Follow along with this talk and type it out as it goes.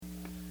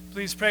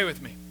Please pray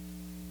with me.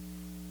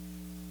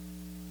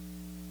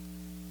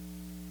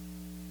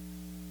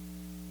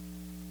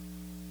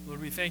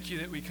 Lord, we thank you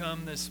that we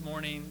come this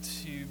morning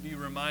to be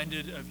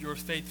reminded of your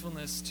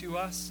faithfulness to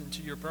us and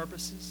to your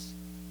purposes.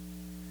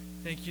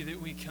 Thank you that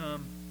we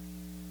come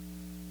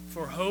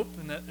for hope,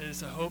 and that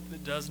is a hope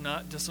that does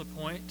not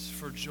disappoint,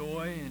 for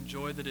joy, and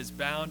joy that is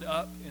bound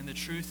up in the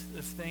truth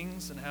of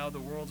things and how the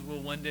world will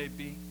one day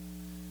be.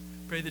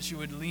 Pray that you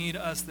would lead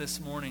us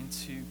this morning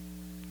to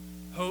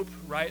hope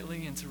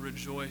rightly and to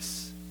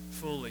rejoice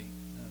fully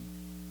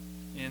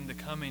in the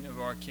coming of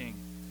our King.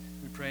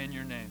 We pray in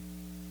your name.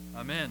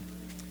 Amen.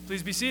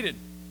 Please be seated.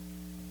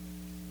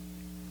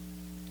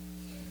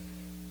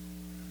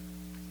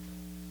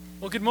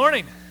 Well, good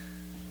morning.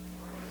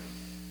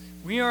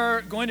 We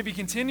are going to be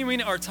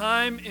continuing our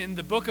time in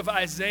the book of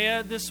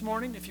Isaiah this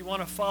morning. If you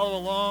want to follow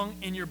along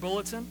in your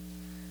bulletin,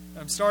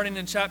 I'm starting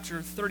in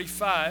chapter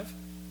 35.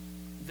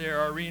 There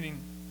are reading.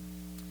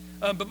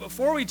 But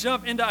before we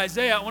jump into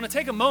Isaiah, I want to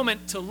take a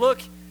moment to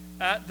look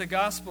at the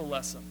gospel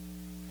lesson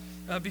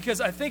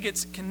because I think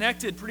it's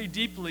connected pretty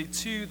deeply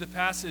to the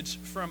passage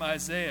from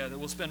Isaiah that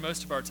we'll spend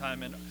most of our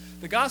time in.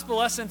 The gospel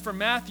lesson from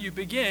Matthew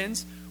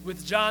begins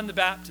with John the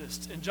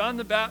Baptist, and John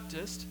the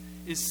Baptist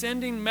is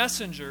sending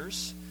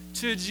messengers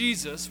to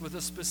Jesus with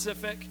a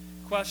specific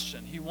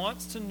question. He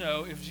wants to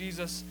know if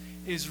Jesus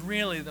is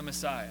really the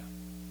Messiah.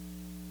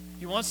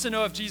 He wants to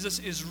know if Jesus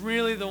is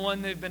really the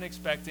one they've been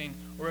expecting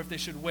or if they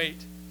should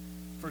wait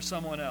for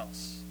someone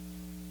else.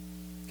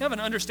 It's kind of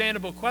an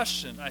understandable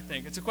question, I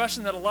think. It's a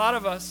question that a lot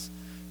of us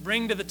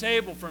bring to the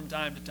table from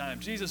time to time.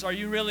 Jesus, are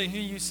you really who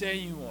you say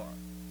you are?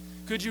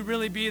 Could you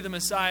really be the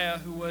Messiah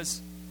who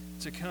was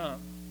to come?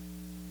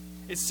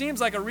 It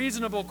seems like a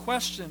reasonable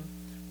question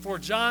for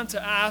John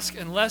to ask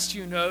unless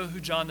you know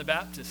who John the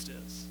Baptist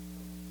is.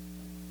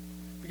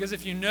 Because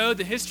if you know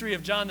the history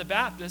of John the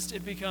Baptist,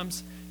 it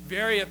becomes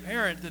very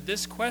apparent that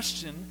this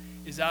question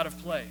is out of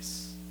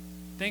place.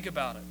 Think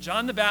about it.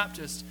 John the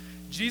Baptist,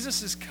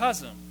 Jesus'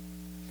 cousin,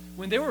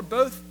 when they were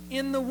both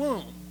in the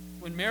womb,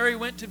 when Mary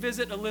went to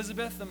visit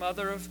Elizabeth, the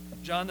mother of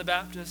John the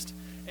Baptist,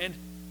 and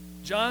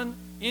John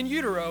in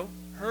utero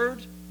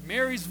heard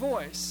Mary's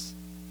voice,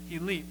 he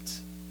leaped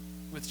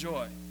with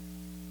joy.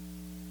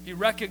 He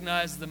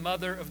recognized the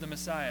mother of the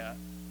Messiah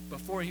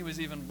before he was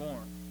even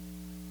born.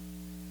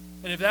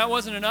 And if that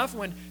wasn't enough,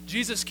 when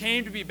Jesus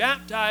came to be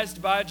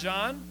baptized by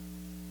John,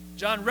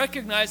 John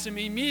recognized him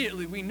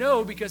immediately. We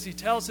know because he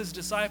tells his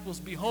disciples,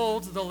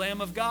 "Behold, the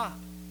Lamb of God,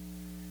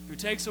 who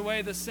takes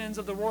away the sins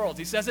of the world."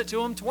 He says it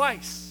to him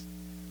twice.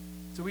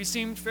 So he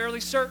seemed fairly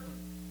certain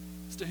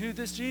as to who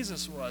this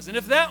Jesus was. And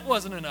if that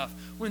wasn't enough,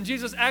 when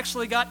Jesus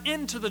actually got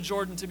into the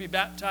Jordan to be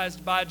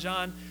baptized by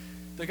John,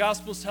 the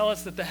Gospels tell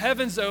us that the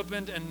heavens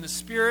opened and the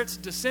Spirit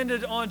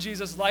descended on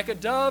Jesus like a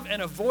dove,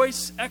 and a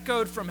voice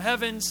echoed from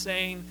heaven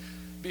saying,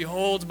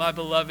 "Behold, my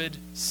beloved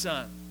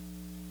Son."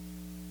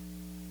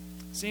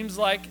 Seems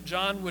like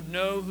John would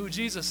know who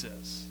Jesus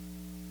is.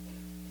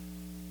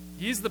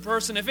 He's the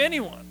person, if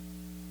anyone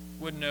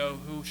would know,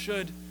 who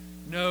should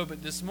know.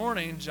 But this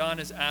morning, John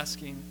is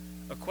asking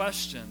a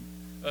question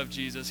of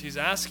Jesus. He's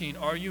asking,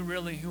 are you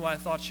really who I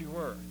thought you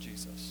were,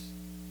 Jesus?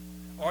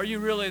 Are you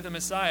really the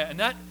Messiah? And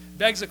that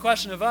begs a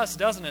question of us,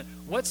 doesn't it?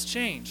 What's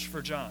changed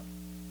for John?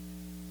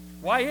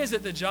 Why is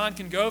it that John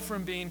can go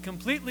from being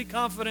completely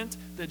confident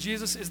that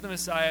Jesus is the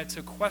Messiah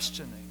to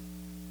questioning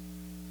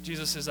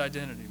Jesus'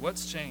 identity?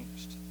 What's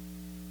changed?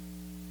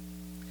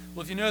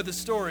 Well, if you know the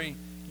story,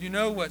 you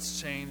know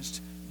what's changed.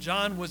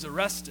 John was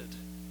arrested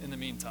in the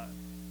meantime.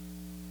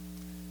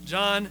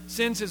 John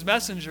sends his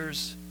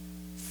messengers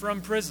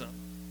from prison,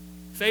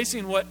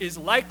 facing what is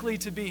likely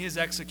to be his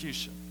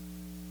execution.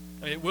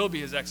 I mean, it will be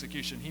his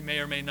execution. He may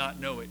or may not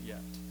know it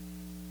yet.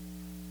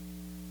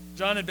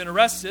 John had been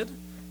arrested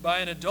by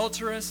an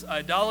adulterous,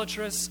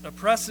 idolatrous,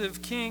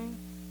 oppressive king,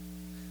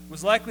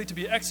 was likely to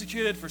be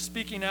executed for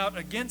speaking out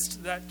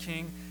against that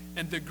king,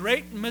 and the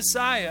great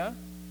Messiah,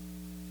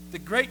 the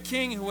great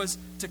king who was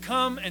to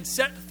come and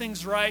set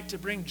things right, to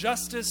bring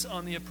justice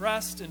on the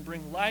oppressed and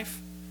bring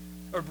life,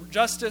 or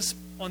justice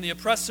on the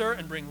oppressor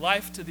and bring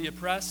life to the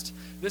oppressed,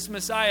 this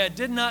Messiah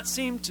did not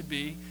seem to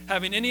be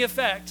having any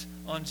effect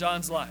on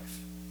John's life.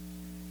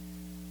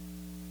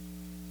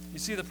 You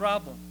see the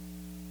problem?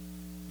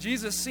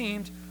 Jesus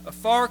seemed a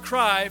far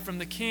cry from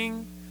the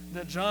king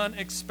that John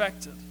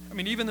expected. I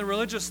mean, even the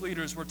religious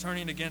leaders were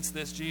turning against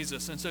this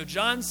Jesus. And so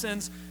John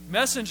sends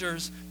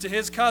messengers to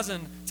his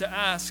cousin to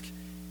ask,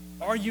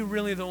 are you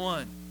really the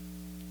one?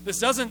 This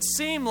doesn't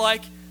seem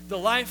like the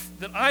life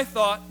that I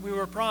thought we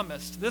were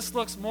promised. This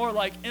looks more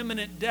like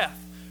imminent death.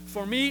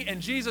 For me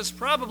and Jesus,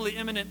 probably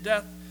imminent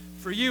death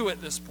for you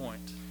at this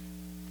point.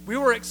 We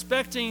were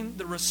expecting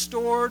the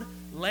restored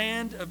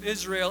land of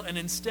Israel, and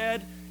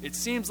instead, it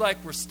seems like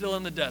we're still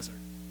in the desert.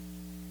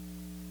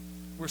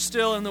 We're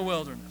still in the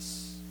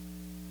wilderness.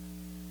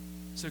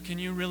 So can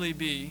you really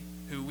be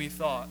who we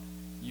thought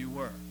you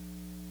were?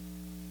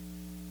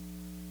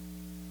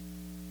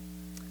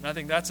 And I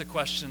think that's a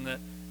question that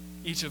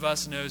each of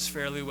us knows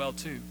fairly well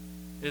too,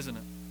 isn't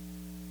it?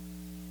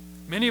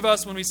 Many of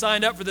us, when we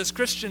signed up for this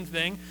Christian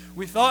thing,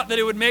 we thought that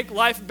it would make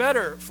life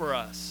better for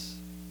us.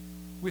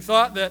 We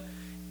thought that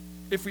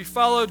if we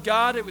followed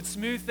God, it would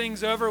smooth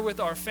things over with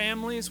our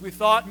families. We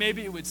thought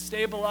maybe it would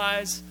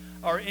stabilize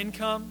our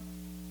income.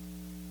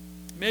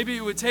 Maybe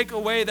it would take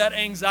away that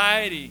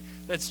anxiety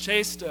that's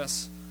chased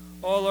us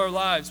all our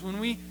lives. When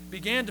we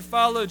began to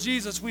follow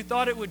Jesus, we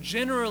thought it would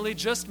generally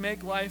just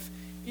make life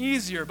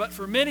easier. But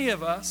for many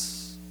of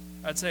us,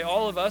 I'd say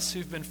all of us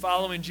who've been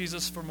following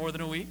Jesus for more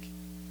than a week,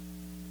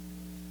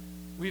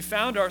 we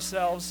found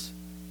ourselves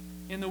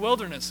in the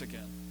wilderness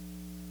again.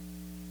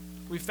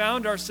 We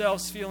found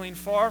ourselves feeling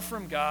far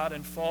from God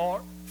and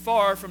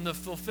far from the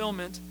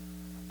fulfillment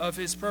of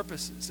His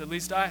purposes. At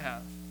least I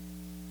have.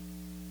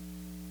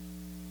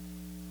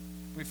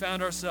 We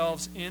found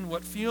ourselves in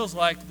what feels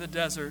like the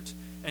desert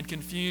and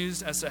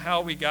confused as to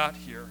how we got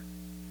here.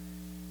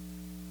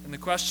 And the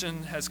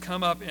question has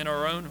come up in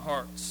our own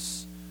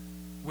hearts.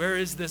 Where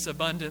is this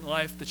abundant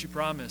life that you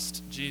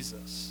promised,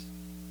 Jesus?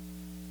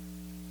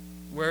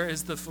 Where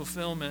is the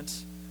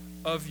fulfillment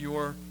of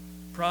your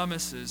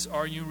promises?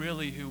 Are you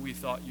really who we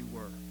thought you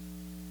were?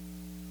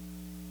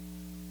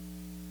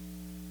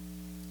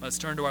 Let's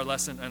turn to our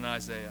lesson in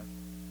Isaiah.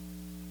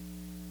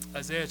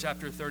 Isaiah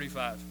chapter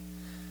 35.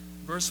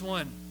 Verse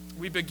 1.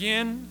 We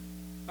begin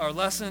our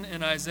lesson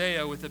in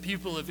Isaiah with the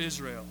people of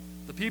Israel,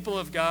 the people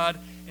of God,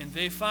 and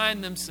they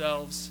find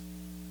themselves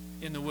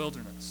in the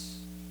wilderness,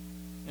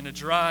 in a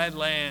dry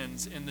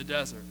land in the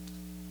desert.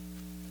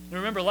 Now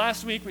remember,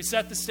 last week we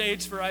set the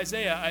stage for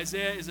Isaiah.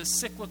 Isaiah is a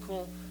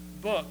cyclical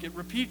book. It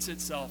repeats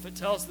itself. It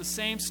tells the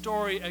same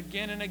story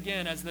again and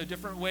again as the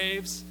different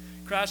waves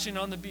crashing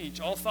on the beach,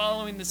 all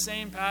following the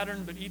same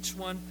pattern, but each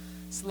one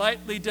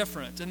slightly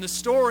different. And the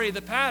story, the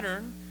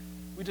pattern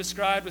we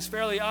described was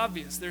fairly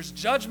obvious. There's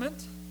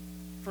judgment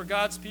for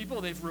God's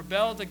people. They've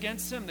rebelled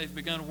against Him. They've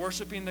begun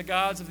worshiping the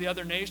gods of the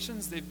other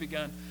nations. They've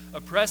begun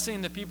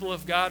oppressing the people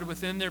of God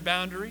within their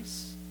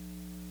boundaries.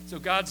 So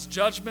God's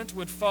judgment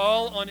would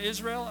fall on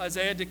Israel,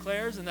 Isaiah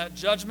declares, and that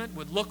judgment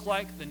would look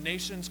like the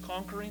nations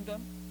conquering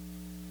them.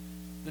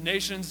 The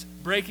nations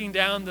breaking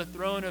down the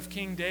throne of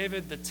King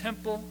David, the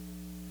temple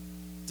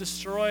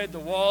destroyed, the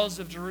walls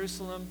of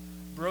Jerusalem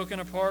broken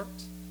apart.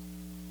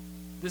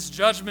 This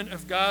judgment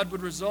of God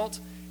would result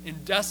in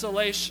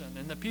desolation,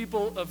 and the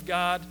people of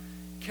God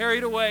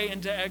carried away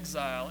into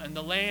exile, and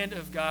the land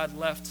of God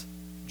left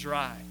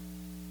dry,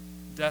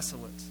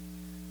 desolate,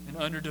 and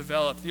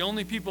underdeveloped. The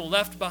only people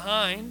left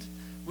behind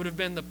would have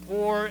been the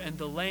poor and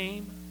the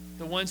lame,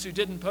 the ones who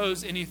didn't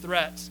pose any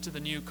threat to the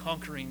new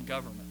conquering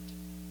government.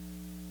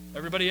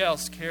 Everybody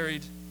else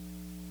carried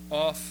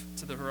off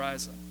to the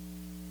horizon.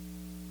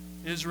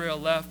 Israel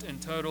left in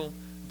total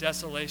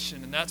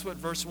desolation, and that's what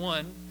verse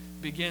 1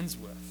 begins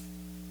with.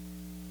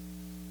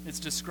 It's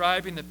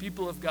describing the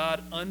people of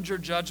God under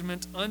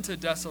judgment unto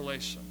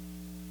desolation.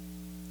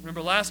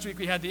 Remember, last week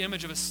we had the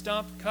image of a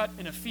stump cut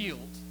in a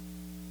field.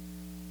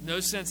 No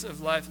sense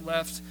of life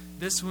left.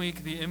 This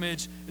week the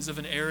image is of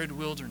an arid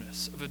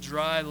wilderness, of a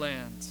dry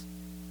land,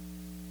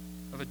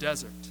 of a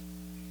desert.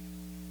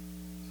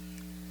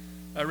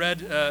 I read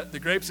The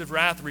Grapes of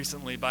Wrath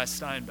recently by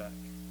Steinbeck.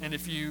 And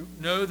if you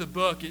know the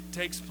book, it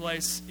takes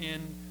place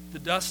in the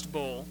Dust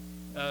Bowl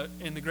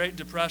in the Great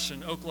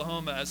Depression,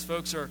 Oklahoma, as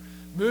folks are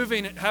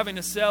moving, having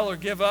to sell or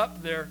give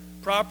up their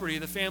property,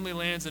 the family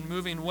lands, and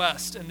moving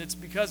west. And it's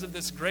because of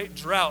this great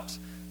drought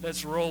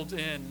that's rolled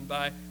in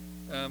by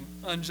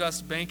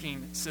unjust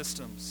banking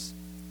systems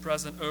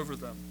present over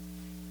them.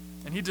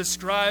 And he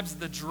describes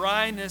the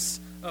dryness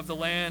of the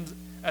land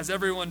as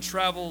everyone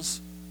travels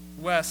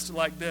west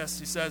like this.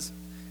 He says,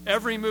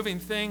 every moving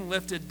thing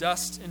lifted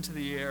dust into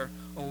the air.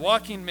 A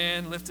walking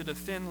man lifted a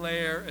thin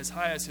layer as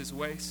high as his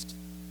waist.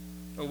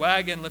 A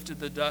wagon lifted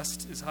the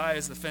dust as high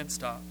as the fence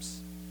tops.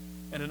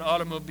 And an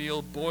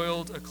automobile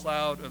boiled a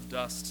cloud of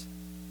dust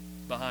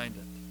behind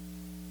it.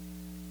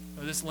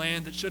 Now, this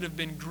land that should have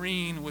been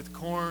green with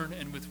corn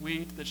and with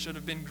wheat, that should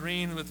have been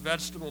green with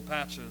vegetable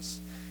patches,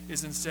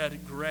 is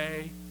instead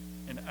gray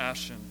and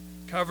ashen,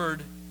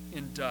 covered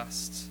in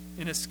dust,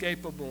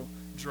 inescapable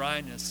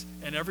dryness,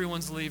 and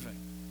everyone's leaving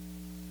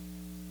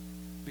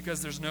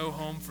because there's no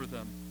home for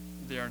them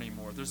there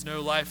anymore. There's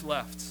no life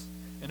left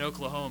in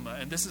Oklahoma.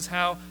 And this is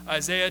how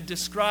Isaiah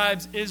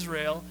describes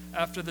Israel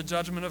after the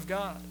judgment of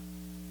God.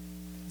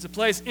 It's a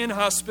place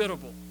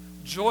inhospitable,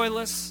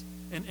 joyless,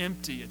 and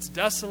empty. It's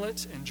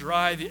desolate and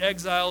dry. The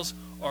exiles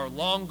are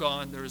long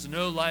gone. There is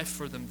no life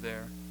for them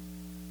there.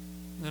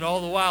 And all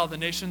the while, the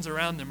nations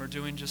around them are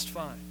doing just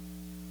fine.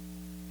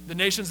 The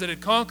nations that had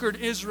conquered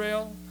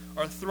Israel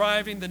are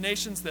thriving. The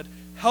nations that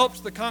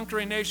helped the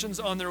conquering nations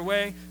on their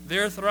way,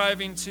 they're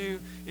thriving too.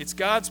 It's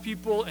God's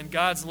people and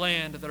God's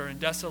land that are in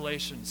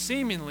desolation,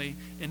 seemingly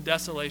in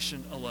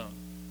desolation alone.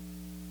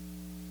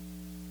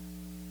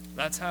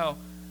 That's how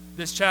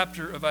this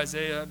chapter of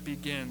Isaiah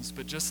begins.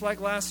 But just like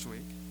last week,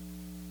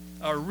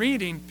 our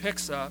reading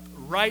picks up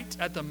right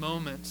at the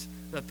moment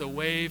that the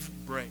wave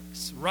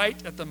breaks,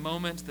 right at the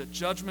moment that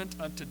judgment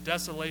unto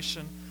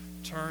desolation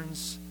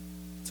turns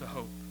to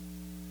hope.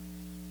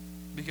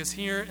 Because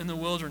here in the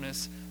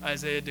wilderness,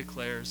 Isaiah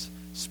declares,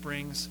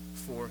 springs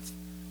forth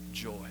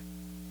joy.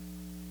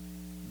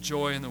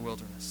 Joy in the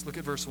wilderness. Look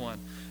at verse 1.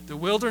 The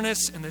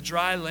wilderness and the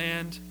dry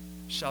land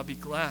shall be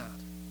glad.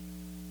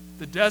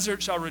 The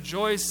desert shall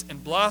rejoice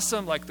and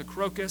blossom like the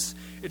crocus.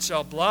 It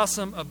shall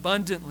blossom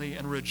abundantly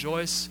and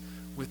rejoice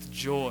with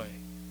joy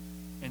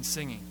and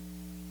singing.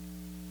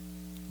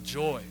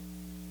 Joy.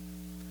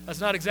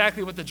 That's not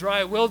exactly what the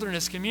dry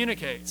wilderness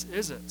communicates,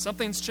 is it?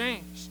 Something's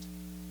changed.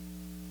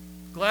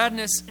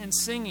 Gladness and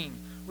singing,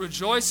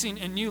 rejoicing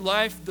in new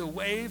life. The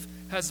wave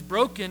has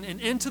broken, and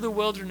into the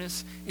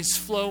wilderness is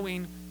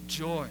flowing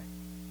joy.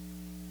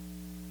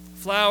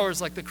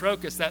 Flowers like the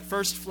crocus, that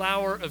first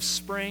flower of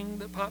spring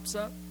that pops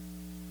up,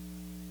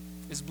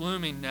 is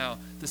blooming now.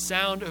 The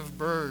sound of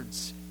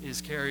birds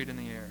is carried in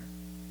the air.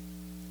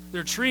 There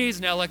are trees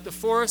now like the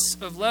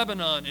forests of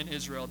Lebanon in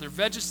Israel. Their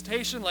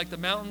vegetation like the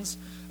mountains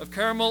of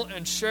Carmel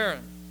and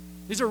Sharon.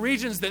 These are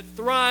regions that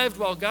thrived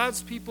while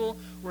God's people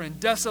were in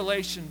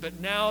desolation, but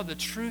now the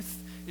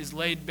truth is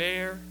laid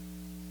bare,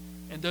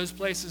 and those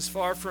places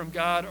far from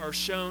God are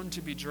shown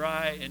to be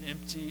dry and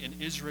empty,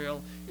 and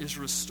Israel is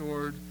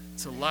restored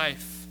to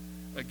life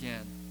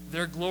again.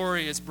 Their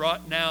glory is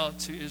brought now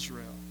to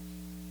Israel.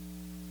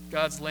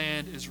 God's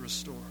land is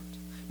restored.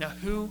 Now,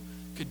 who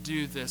could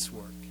do this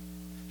work?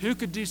 Who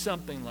could do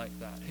something like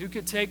that? Who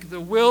could take the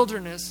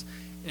wilderness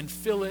and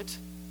fill it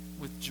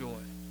with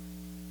joy?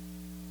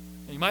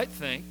 And you might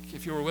think,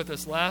 if you were with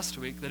us last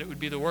week, that it would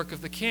be the work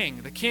of the king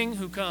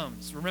who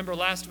comes. Remember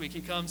last week,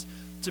 he comes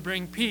to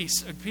bring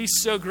peace, a peace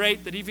so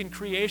great that even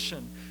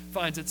creation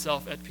finds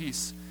itself at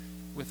peace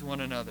with one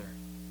another.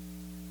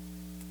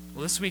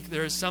 Well, this week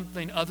there is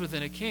something other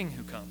than a king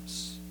who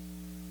comes.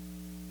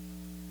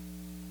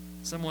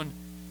 Someone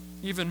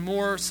even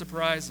more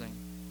surprising,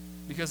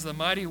 because the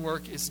mighty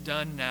work is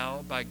done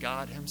now by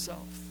God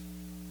himself.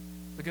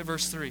 Look at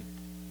verse 3.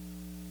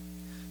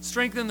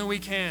 Strengthen the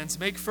weak hands,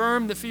 make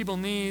firm the feeble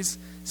knees.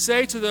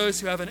 Say to those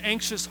who have an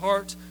anxious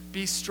heart,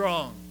 be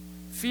strong.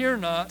 Fear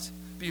not.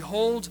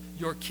 Behold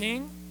your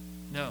king.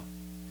 No.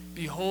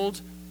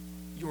 Behold,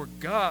 your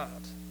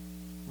God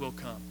will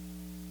come.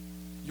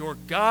 Your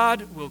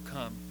God will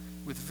come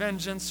with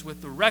vengeance,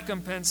 with the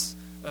recompense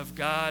of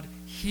God.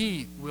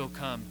 He will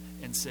come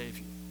and save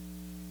you.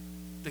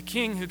 The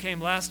king who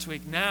came last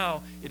week,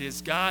 now it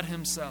is God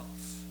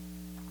himself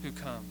who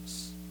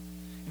comes.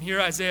 And here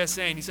Isaiah is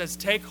saying, he says,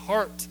 take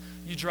heart,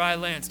 you dry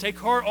lands. Take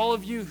heart, all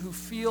of you who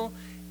feel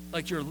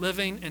like you're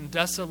living in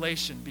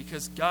desolation,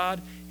 because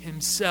God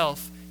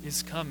himself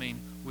is coming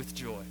with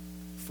joy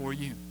for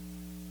you.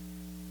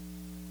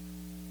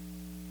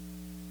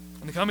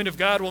 And the coming of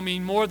God will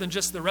mean more than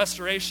just the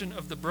restoration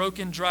of the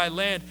broken, dry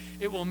land.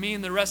 It will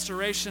mean the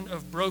restoration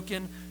of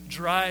broken,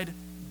 dried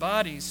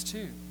bodies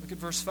too. Look at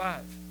verse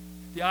 5.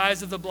 The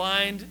eyes of the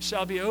blind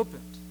shall be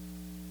opened,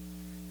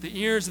 the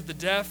ears of the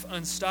deaf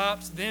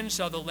unstopped. Then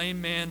shall the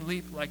lame man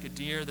leap like a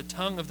deer, the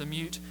tongue of the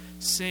mute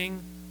sing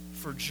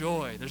for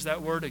joy. There's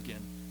that word again,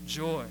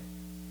 joy.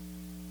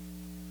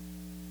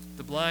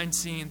 The blind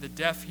seeing, the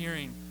deaf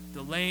hearing,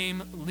 the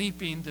lame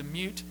leaping, the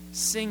mute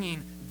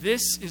singing.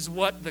 This is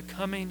what the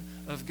coming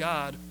of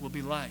God will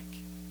be like,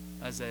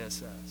 Isaiah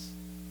says.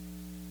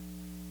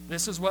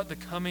 This is what the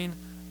coming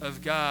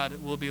of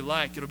God will be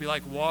like. It'll be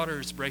like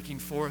waters breaking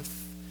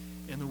forth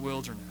in the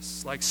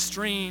wilderness, like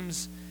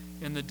streams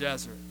in the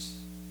desert,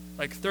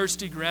 like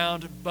thirsty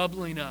ground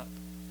bubbling up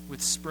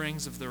with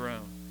springs of their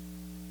own.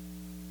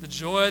 The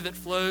joy that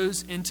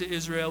flows into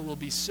Israel will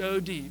be so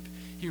deep,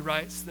 he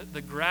writes, that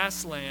the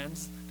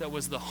grasslands that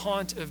was the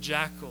haunt of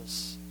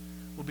jackals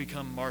will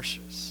become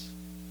marshes.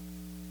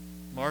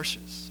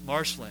 Marshes,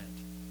 marshland,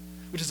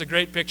 which is a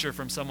great picture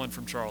from someone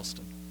from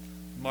Charleston.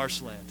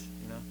 Marshland,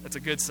 that's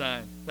a good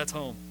sign. That's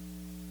home.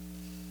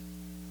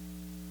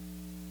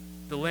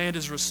 The land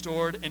is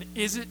restored, and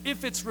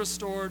if it's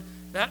restored,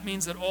 that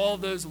means that all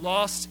those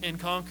lost and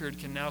conquered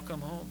can now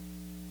come home.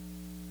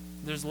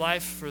 There's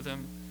life for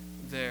them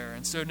there.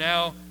 And so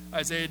now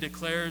Isaiah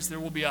declares there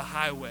will be a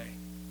highway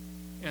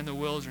in the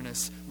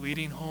wilderness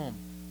leading home,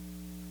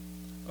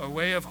 a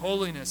way of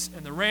holiness,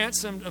 and the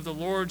ransomed of the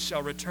Lord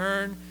shall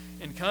return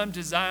and come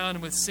to Zion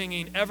with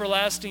singing,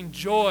 everlasting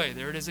joy.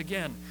 There it is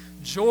again.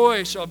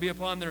 Joy shall be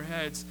upon their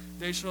heads.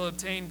 They shall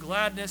obtain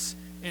gladness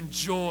and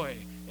joy,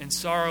 and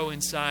sorrow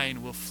and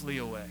sighing will flee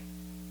away.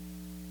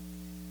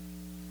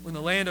 When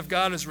the land of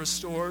God is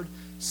restored,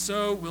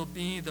 so will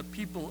be the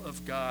people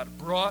of God,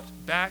 brought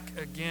back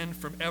again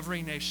from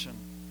every nation,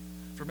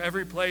 from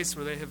every place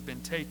where they have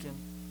been taken,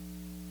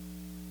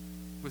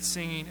 with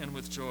singing and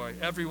with joy.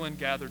 Everyone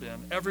gathered in,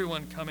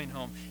 everyone coming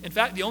home. In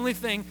fact, the only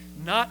thing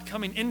not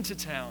coming into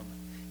town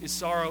is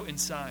sorrow and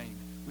sighing,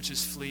 which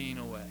is fleeing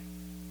away.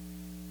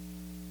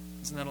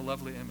 Isn't that a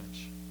lovely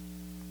image?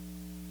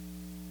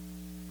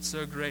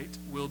 So great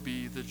will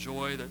be the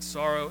joy that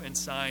sorrow and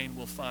sighing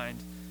will find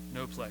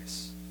no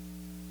place.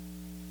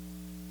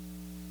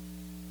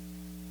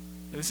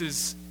 This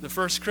is the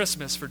first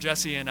Christmas for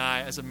Jesse and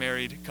I as a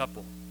married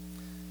couple.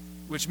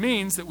 which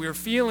means that we're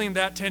feeling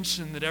that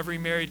tension that every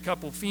married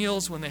couple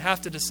feels when they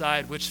have to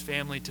decide which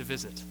family to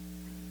visit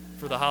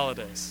for the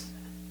holidays.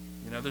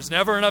 There's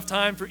never enough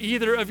time for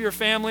either of your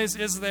families,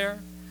 is there?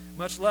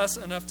 Much less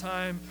enough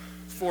time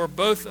for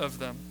both of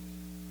them.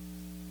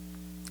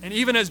 And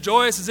even as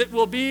joyous as it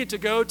will be to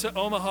go to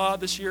Omaha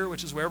this year,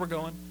 which is where we're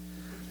going,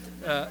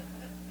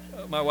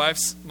 my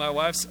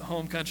wife's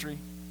home country,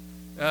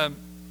 on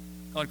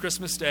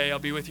Christmas Day, I'll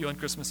be with you on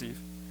Christmas Eve.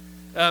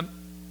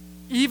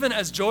 Even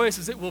as joyous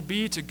as it will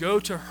be to go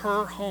to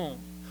her home,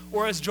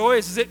 or as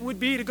joyous as it would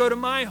be to go to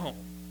my home,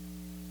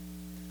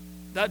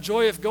 that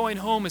joy of going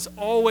home is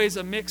always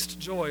a mixed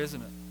joy,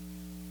 isn't it?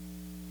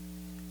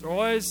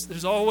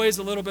 There's always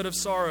a little bit of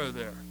sorrow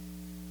there.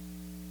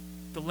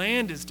 The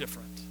land is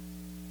different.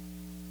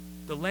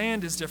 The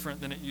land is different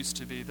than it used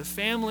to be. The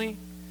family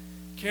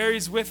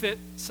carries with it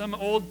some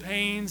old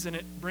pains and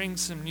it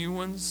brings some new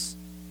ones.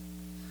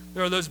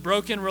 There are those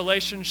broken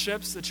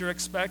relationships that you're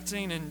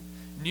expecting and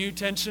new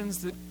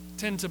tensions that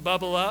tend to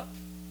bubble up.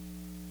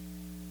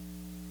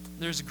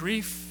 There's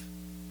grief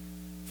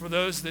for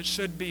those that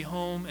should be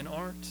home and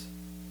aren't,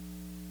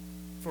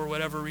 for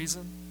whatever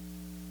reason.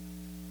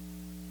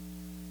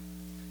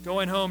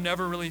 Going home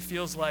never really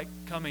feels like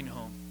coming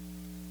home,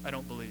 I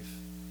don't believe.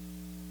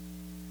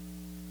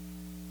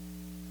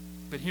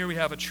 But here we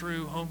have a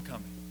true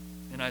homecoming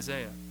in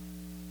Isaiah.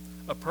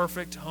 A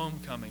perfect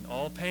homecoming.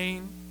 All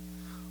pain,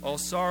 all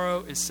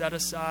sorrow is set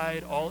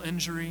aside, all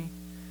injury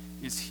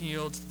is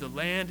healed. The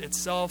land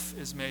itself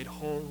is made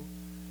whole,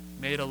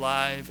 made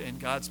alive, and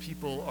God's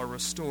people are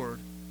restored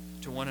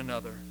to one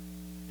another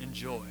in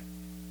joy.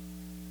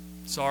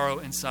 Sorrow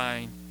and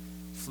sighing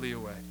flee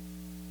away.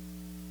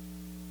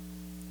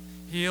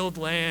 Healed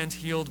land,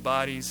 healed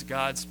bodies,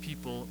 God's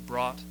people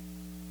brought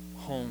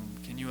home.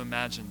 Can you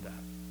imagine that?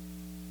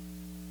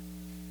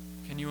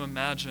 Can you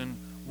imagine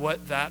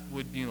what that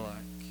would be like?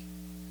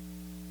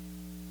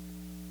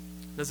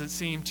 Does it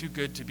seem too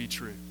good to be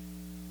true?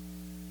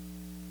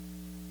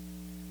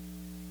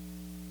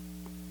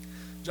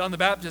 John the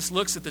Baptist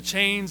looks at the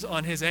chains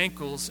on his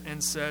ankles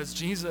and says,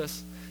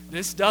 Jesus,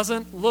 this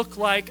doesn't look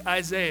like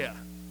Isaiah.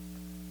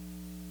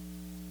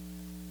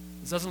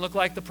 This doesn't look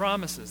like the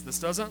promises. This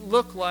doesn't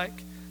look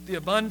like the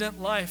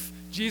abundant life.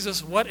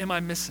 Jesus, what am I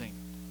missing?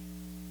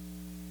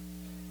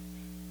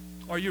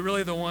 Are you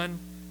really the one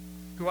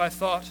who I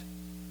thought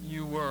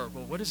you were?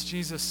 Well, what does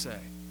Jesus say?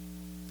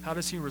 How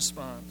does he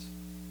respond?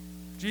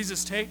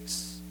 Jesus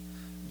takes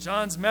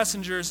John's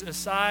messengers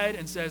aside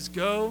and says,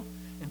 go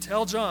and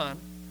tell John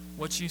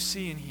what you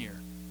see and hear.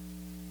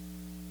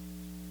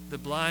 The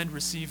blind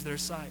receive their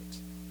sight.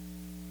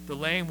 The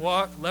lame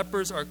walk,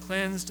 lepers are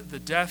cleansed, the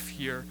deaf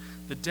hear.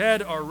 The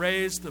dead are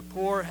raised, the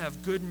poor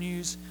have good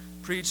news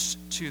preached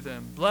to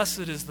them.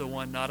 Blessed is the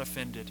one not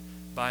offended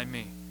by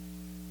me.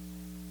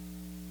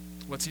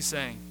 What's he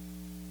saying?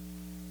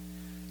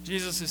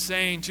 Jesus is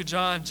saying to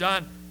John,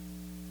 John,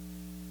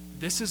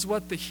 this is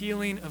what the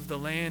healing of the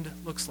land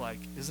looks like,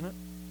 isn't it?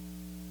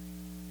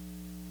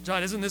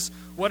 John, isn't this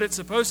what it's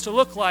supposed to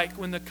look like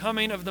when the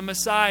coming of the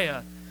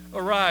Messiah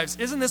arrives?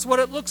 Isn't this what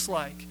it looks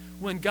like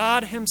when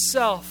God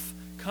himself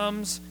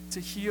comes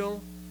to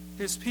heal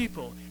his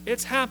people?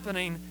 It's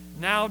happening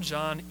now,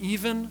 John,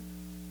 even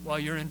while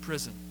you're in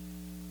prison.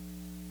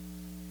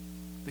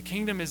 The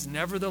kingdom is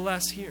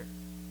nevertheless here.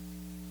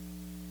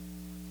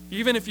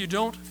 Even if you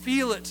don't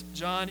feel it,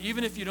 John,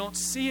 even if you don't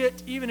see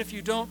it, even if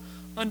you don't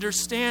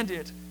understand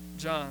it,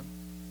 John,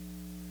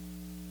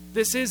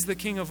 this is the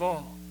King of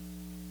all,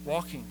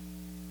 walking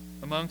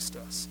amongst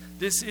us.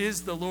 This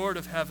is the Lord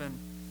of heaven,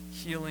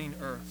 healing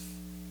earth.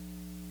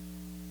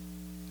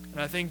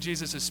 And I think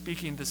Jesus is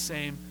speaking the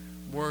same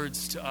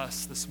words to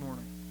us this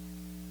morning.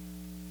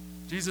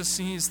 Jesus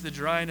sees the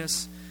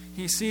dryness.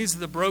 He sees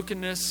the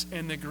brokenness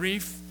and the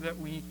grief that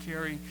we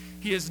carry.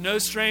 He is no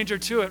stranger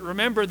to it.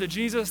 Remember, the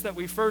Jesus that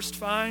we first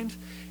find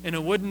in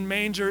a wooden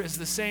manger is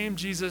the same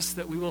Jesus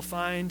that we will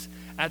find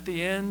at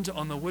the end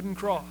on the wooden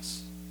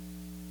cross.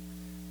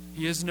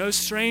 He is no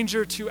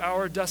stranger to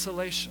our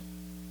desolation.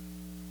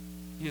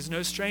 He is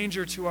no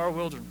stranger to our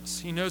wilderness.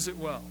 He knows it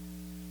well.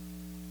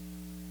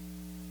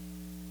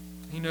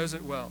 He knows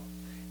it well.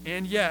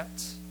 And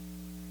yet,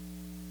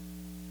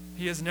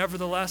 he is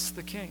nevertheless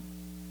the King.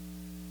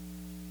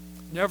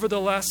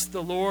 Nevertheless,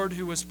 the Lord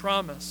who was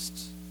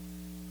promised.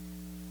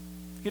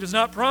 He does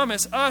not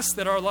promise us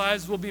that our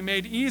lives will be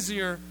made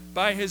easier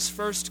by his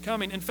first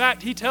coming. In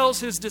fact, he tells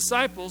his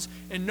disciples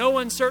in no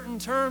uncertain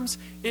terms,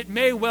 it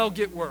may well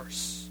get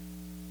worse.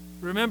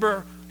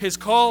 Remember his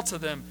call to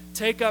them,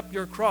 take up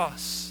your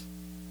cross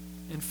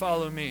and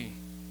follow me.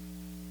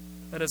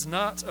 That is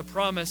not a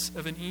promise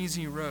of an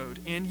easy road.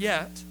 And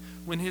yet,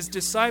 when his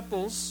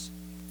disciples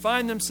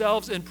find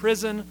themselves in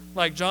prison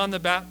like John the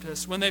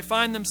Baptist, when they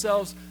find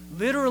themselves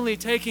literally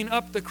taking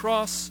up the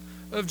cross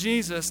of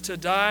Jesus to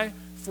die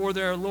for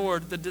their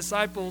Lord, the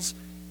disciples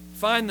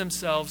find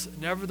themselves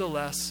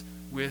nevertheless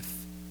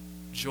with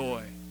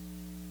joy.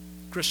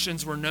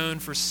 Christians were known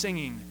for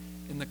singing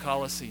in the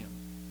Colosseum.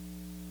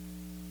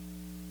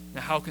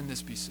 Now, how can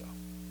this be so?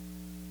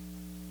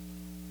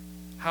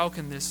 How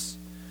can this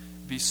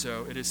be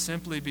so. It is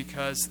simply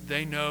because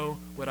they know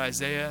what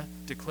Isaiah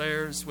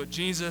declares, what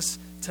Jesus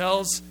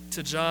tells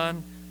to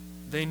John.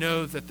 They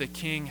know that the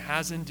King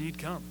has indeed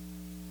come,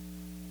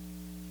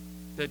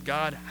 that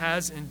God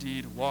has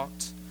indeed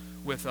walked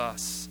with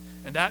us.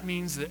 And that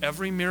means that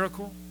every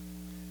miracle,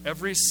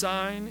 every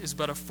sign is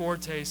but a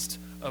foretaste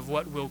of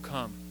what will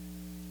come.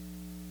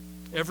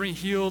 Every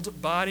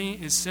healed body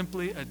is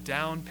simply a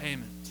down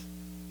payment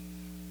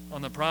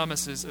on the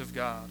promises of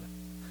God.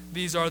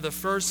 These are the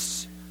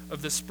first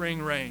of the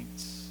spring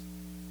rains.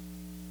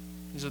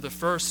 These are the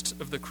first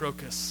of the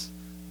crocus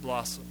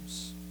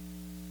blossoms.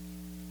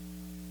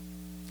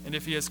 And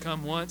if he has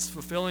come once,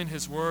 fulfilling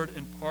his word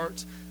in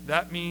part,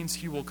 that means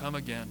he will come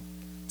again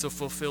to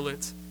fulfill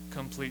it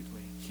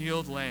completely.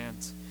 Healed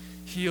lands,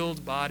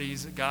 healed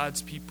bodies,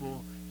 God's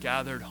people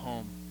gathered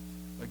home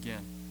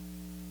again.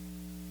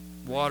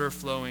 Water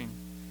flowing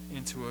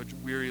into a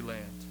weary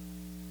land.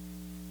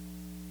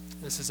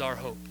 This is our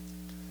hope.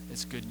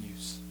 It's good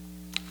news.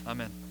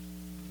 Amen.